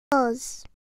sales!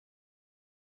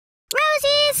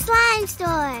 Rosie's Slime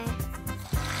Store!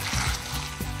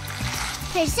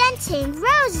 Presenting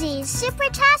Rosie's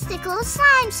Super-tastical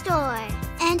Slime Store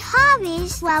and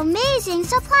Hobby's Wow-mazing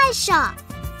Supply Shop.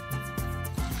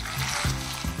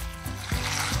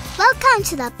 Welcome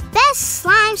to the best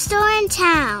slime store in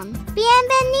town.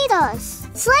 Bienvenidos.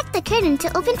 Select the curtain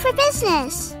to open for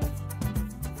business.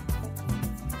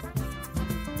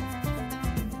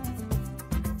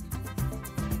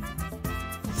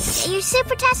 Get your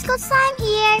super-tastical slime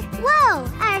here. Whoa,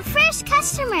 our first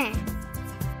customer.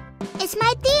 It's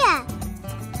my Tia.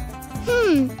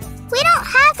 We don't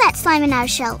have that slime in our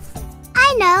shelf.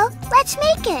 I know. Let's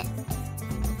make it.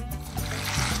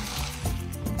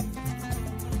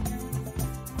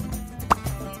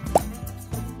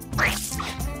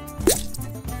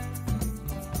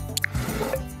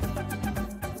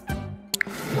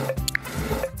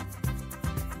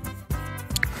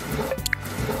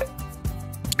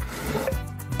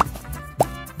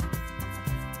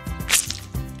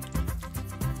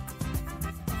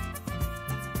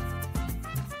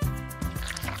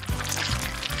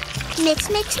 Mix,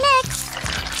 mix, mix.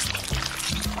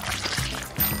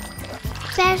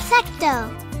 Perfecto.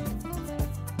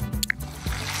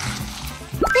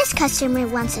 This customer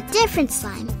wants a different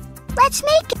slime. Let's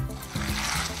make it.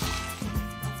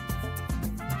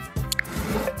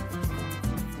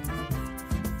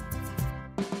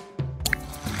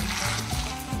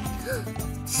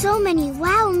 So many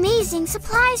wow-amazing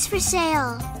supplies for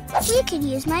sale. We could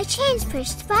use my change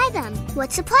purse to buy them.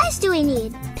 What supplies do we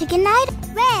need? Pick an item.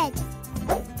 Red.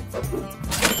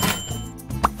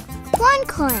 1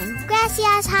 coin.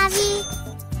 Gracias, Javi.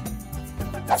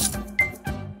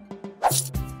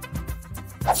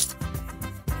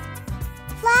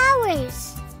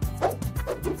 Flowers.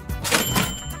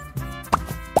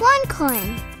 1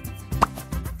 coin.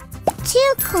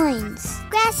 2 coins.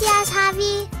 Gracias,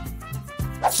 Javi.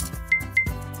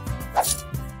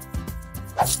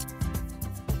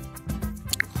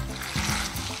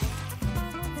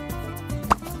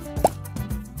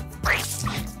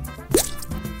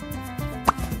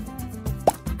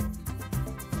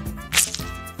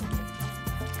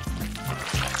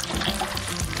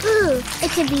 Ooh,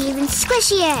 it could be even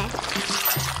squishier.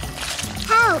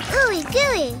 How ooey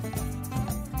gooey.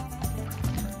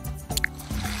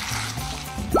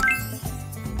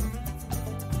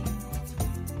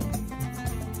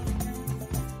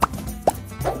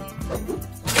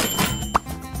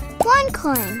 One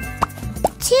coin.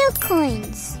 2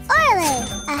 coins. Orale,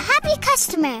 a happy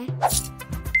customer.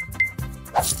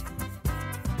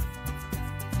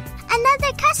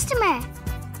 Another customer.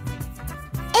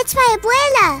 It's my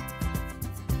abuela.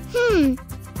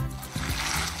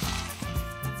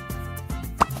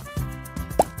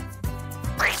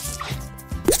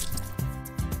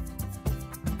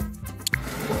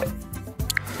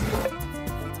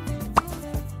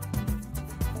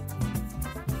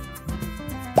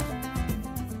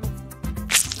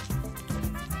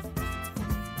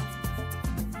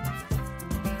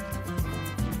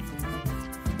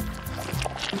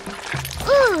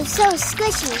 Ooh, so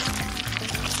squishy.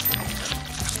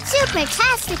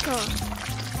 Super-tastical.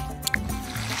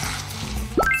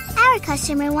 Our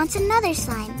customer wants another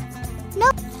slime.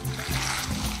 Nope.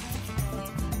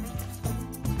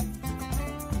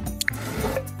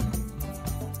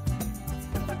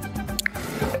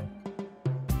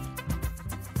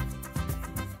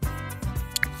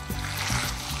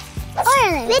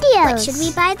 Orale. Videos. What should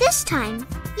we buy this time?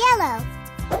 Yellow.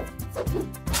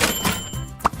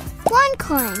 1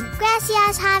 coin.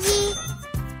 Gracias, Javi.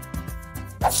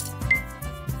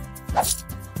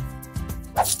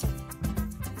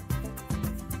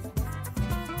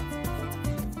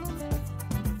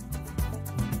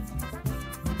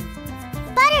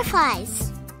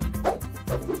 Butterflies.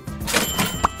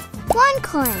 1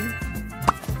 coin.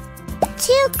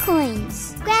 2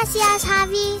 coins. Gracias,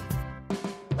 Javi.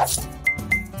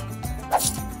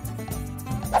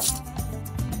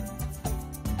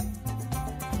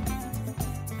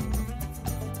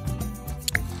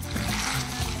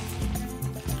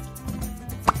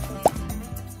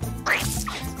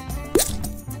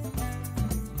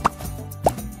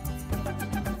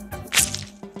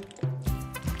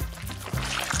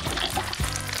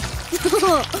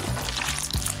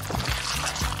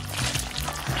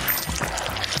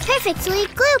 Perfectly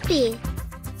gloopy.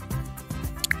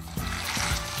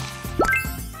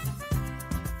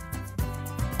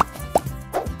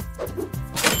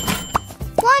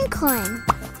 One coin.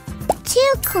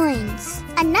 2 coins.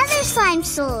 Another slime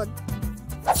sold.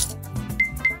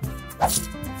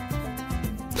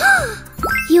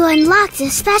 You unlocked a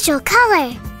special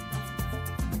color.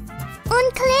 Un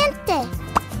caliente.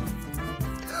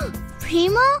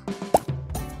 Primo?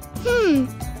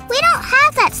 We don't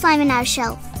have that slime in our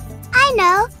shelf. I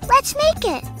know. Let's make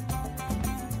it.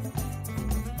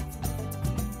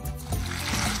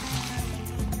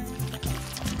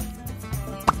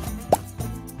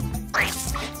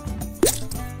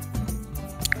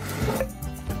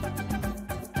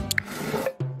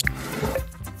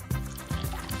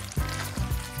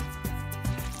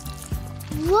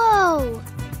 Whoa!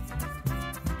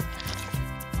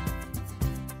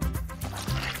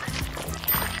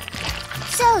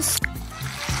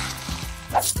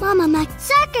 Mama, my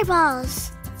soccer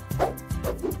balls. 1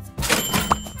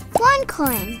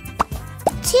 coin.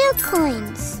 2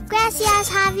 coins. Gracias,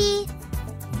 Javi.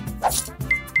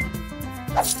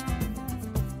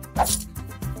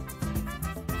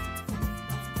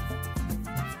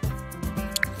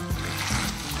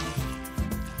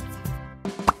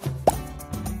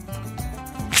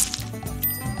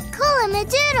 Cool, a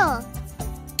doodle.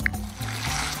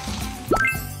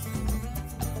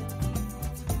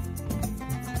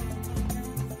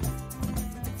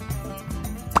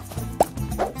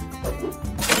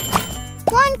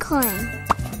 Coin.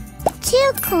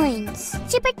 2 coins.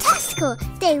 Supertastical!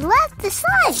 They love the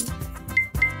slime!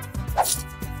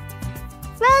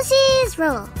 Rosie's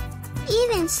Roll.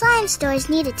 Even slime stores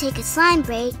need to take a slime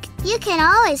break. You can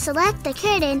always select the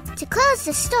curtain to close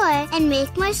the store and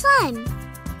make more slime.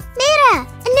 Mira!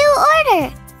 A new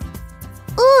order!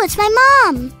 Ooh, it's my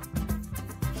mom!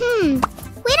 We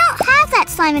don't have that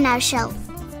slime in our shelf.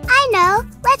 I know.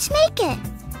 Let's make it.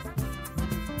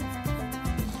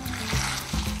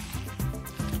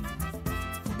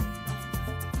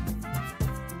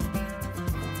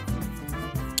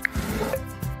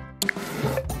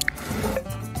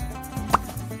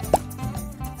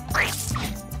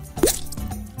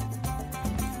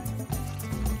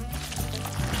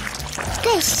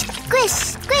 Squish, squish,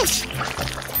 squish.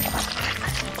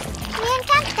 Me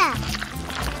encanta.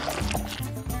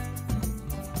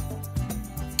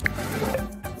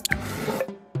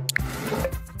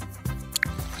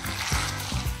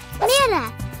 Mira,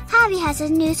 Javi has a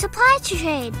new supply to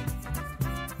trade.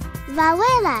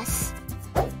 Valuelas.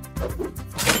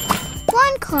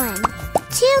 1 coin.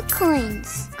 2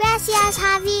 coins. Gracias,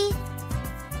 Javi.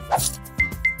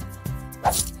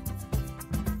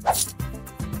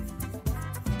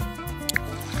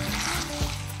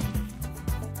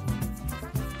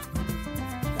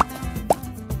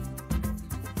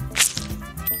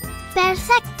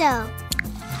 Perfecto!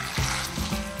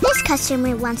 This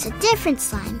customer wants a different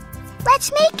slime.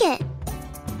 Let's make it!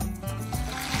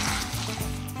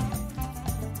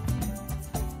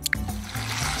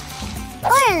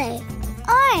 Orale!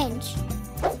 Orange!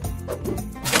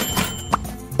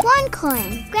 1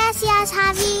 coin. Gracias,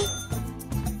 Javi.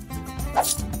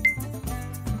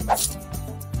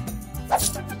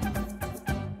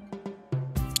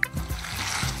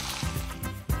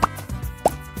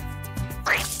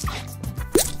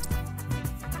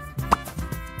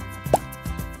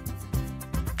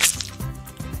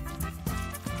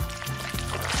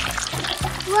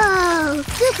 Whoa!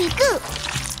 Goopy goop!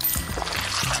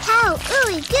 How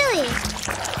ooey gooey!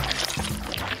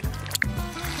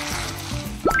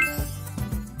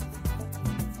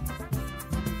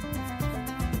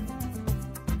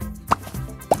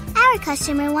 Our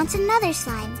customer wants another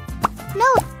slime.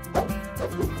 No!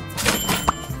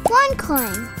 1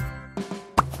 coin.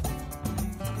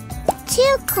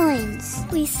 2 coins.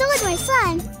 We sold more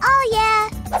slime. Oh yeah!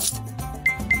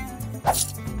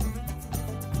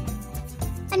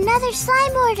 Another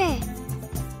slime order.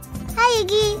 Hi,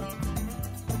 Iggy.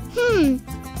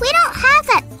 We don't have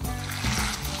that.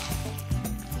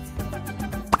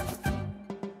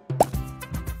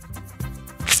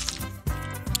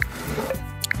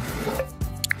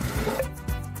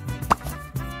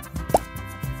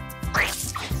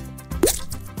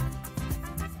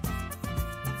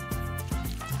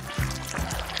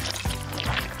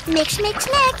 Mix, mix,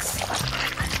 mix.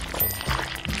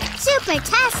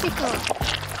 Supertastical.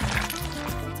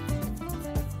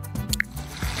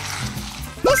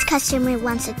 This customer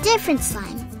wants a different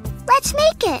slime. Let's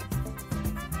make it.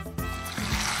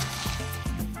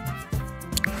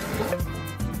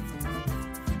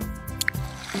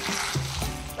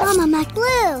 Mama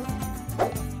McBlue.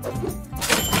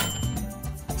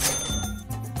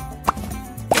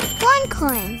 1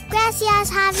 coin.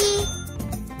 Gracias, Javi.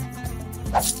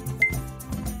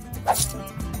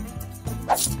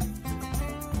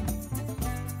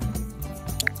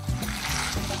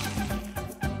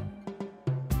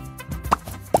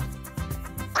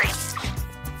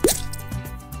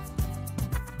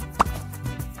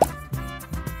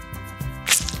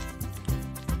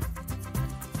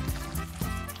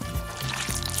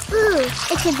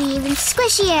 it could be even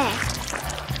squishier.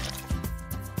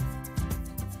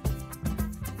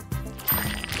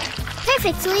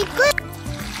 Perfectly glued.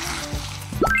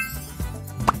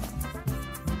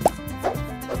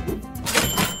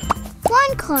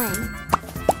 One coin.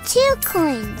 2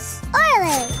 coins.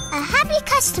 Orale, a happy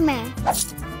customer.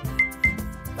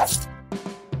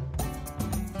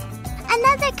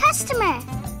 Another customer.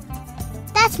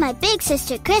 That's my big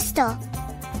sister, Crystal.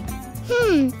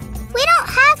 We don't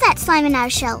have that slime in our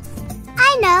shelf.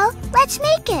 I know, let's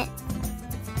make it.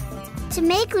 To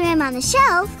make room on the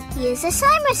shelf, use a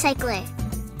slime recycler.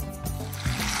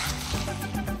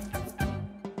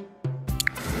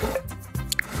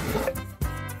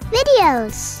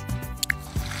 Videos.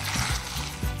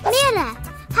 Mira,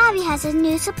 Javi has a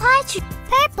new supply tree.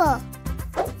 Purple.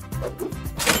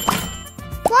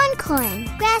 1 coin.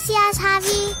 Gracias,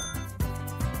 Javi.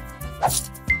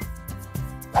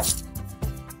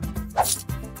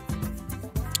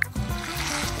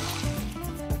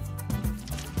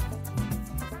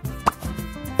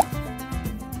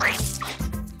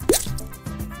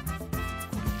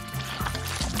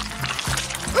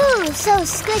 Ooh, so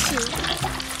squishy.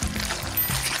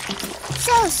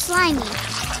 So slimy.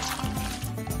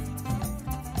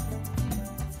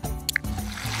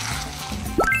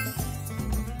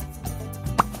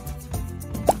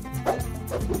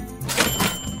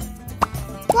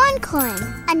 One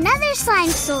coin. Another slime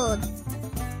sold.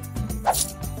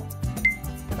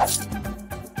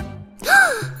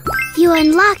 You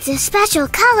unlocked a special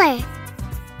color.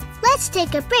 Let's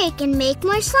take a break and make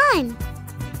more slime.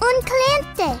 Un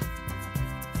cliente.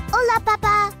 Hola,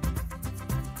 Papa.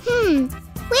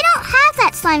 We don't have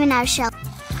that slime in our shelf.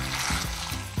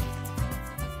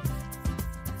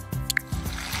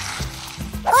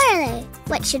 Orale,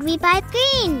 what should we buy?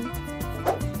 Green.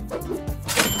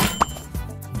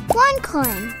 1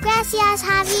 coin. Gracias,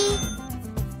 Javi.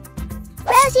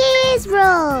 Rosie's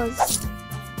rolls.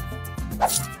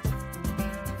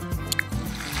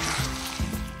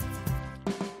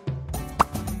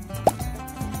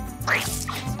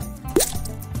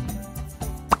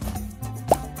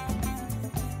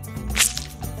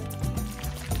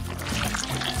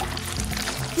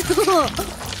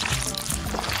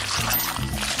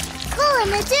 Cool in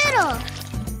the doodle.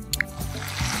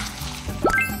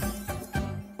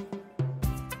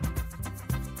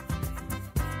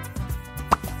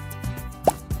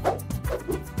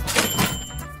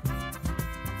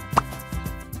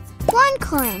 One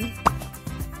coin.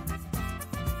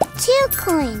 2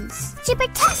 coins.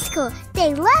 Supertasco,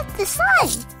 they love the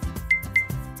slime.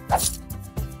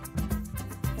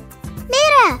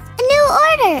 Mira, a new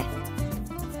order.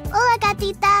 Hola,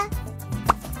 gatita.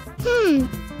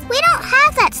 We don't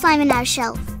have that slime in our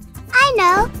shelf. I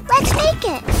know, let's make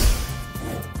it.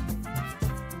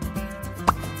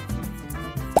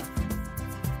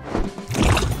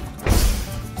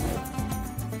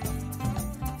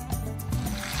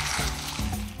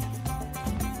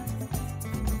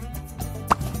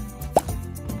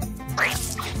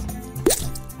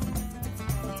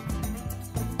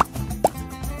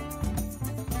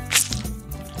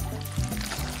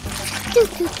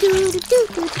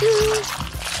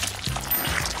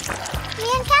 Me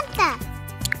encanta.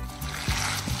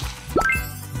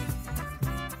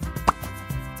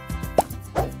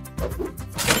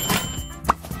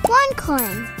 One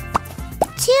coin.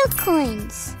 2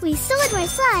 coins. We sold more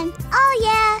slime. Oh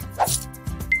yeah.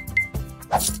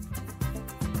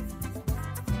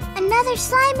 Another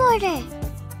slime order.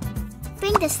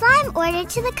 Bring the slime order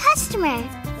to the customer.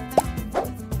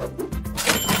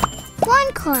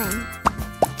 1 coin.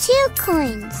 2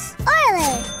 coins.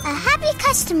 Orale, a happy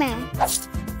customer.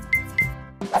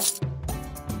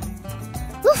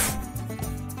 Oof.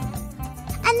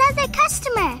 Another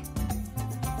customer.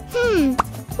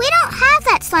 We don't have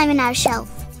that slime in our shelf.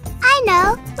 I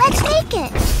know, let's make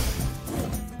it.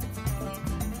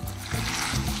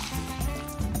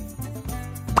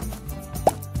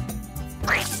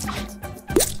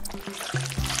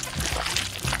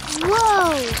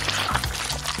 Whoa!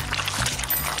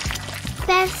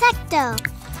 Perfecto.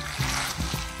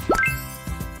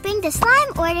 Bring the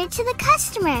slime order to the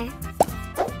customer.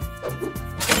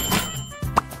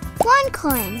 1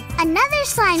 coin. Another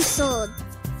slime sold.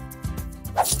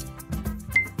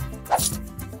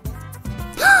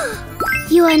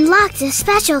 You unlocked a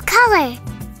special color.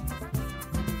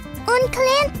 Un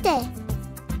cliente.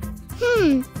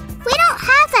 We don't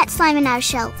have that slime in our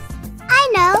shelf.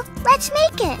 I know. Let's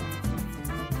make it.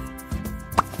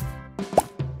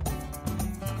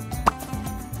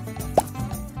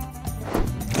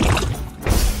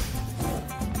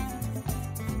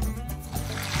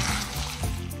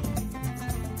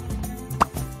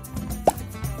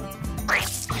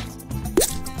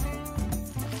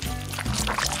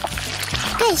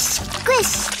 Squish, squish,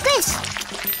 squish.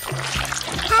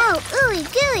 How ooey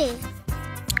gooey.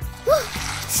 Whew,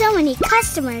 so many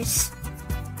customers.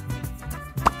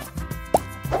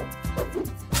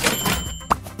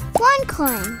 One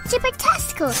coin,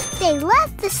 super-tastical. They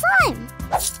love the slime.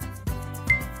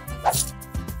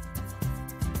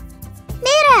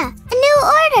 Mira, a new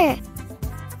order.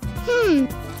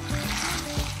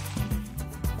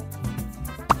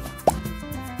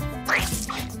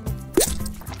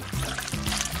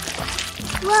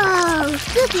 Whoa,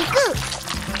 goopy goop.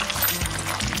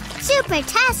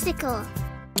 Super-tastical.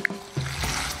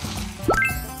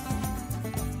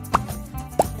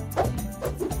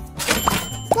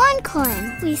 One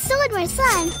coin. We sold more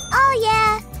slime. Oh,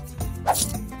 yeah.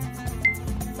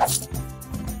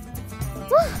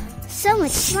 Whew, so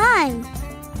much slime.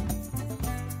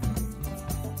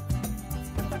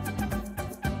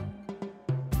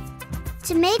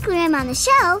 To make room on the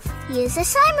shelf, use a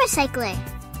slime recycler.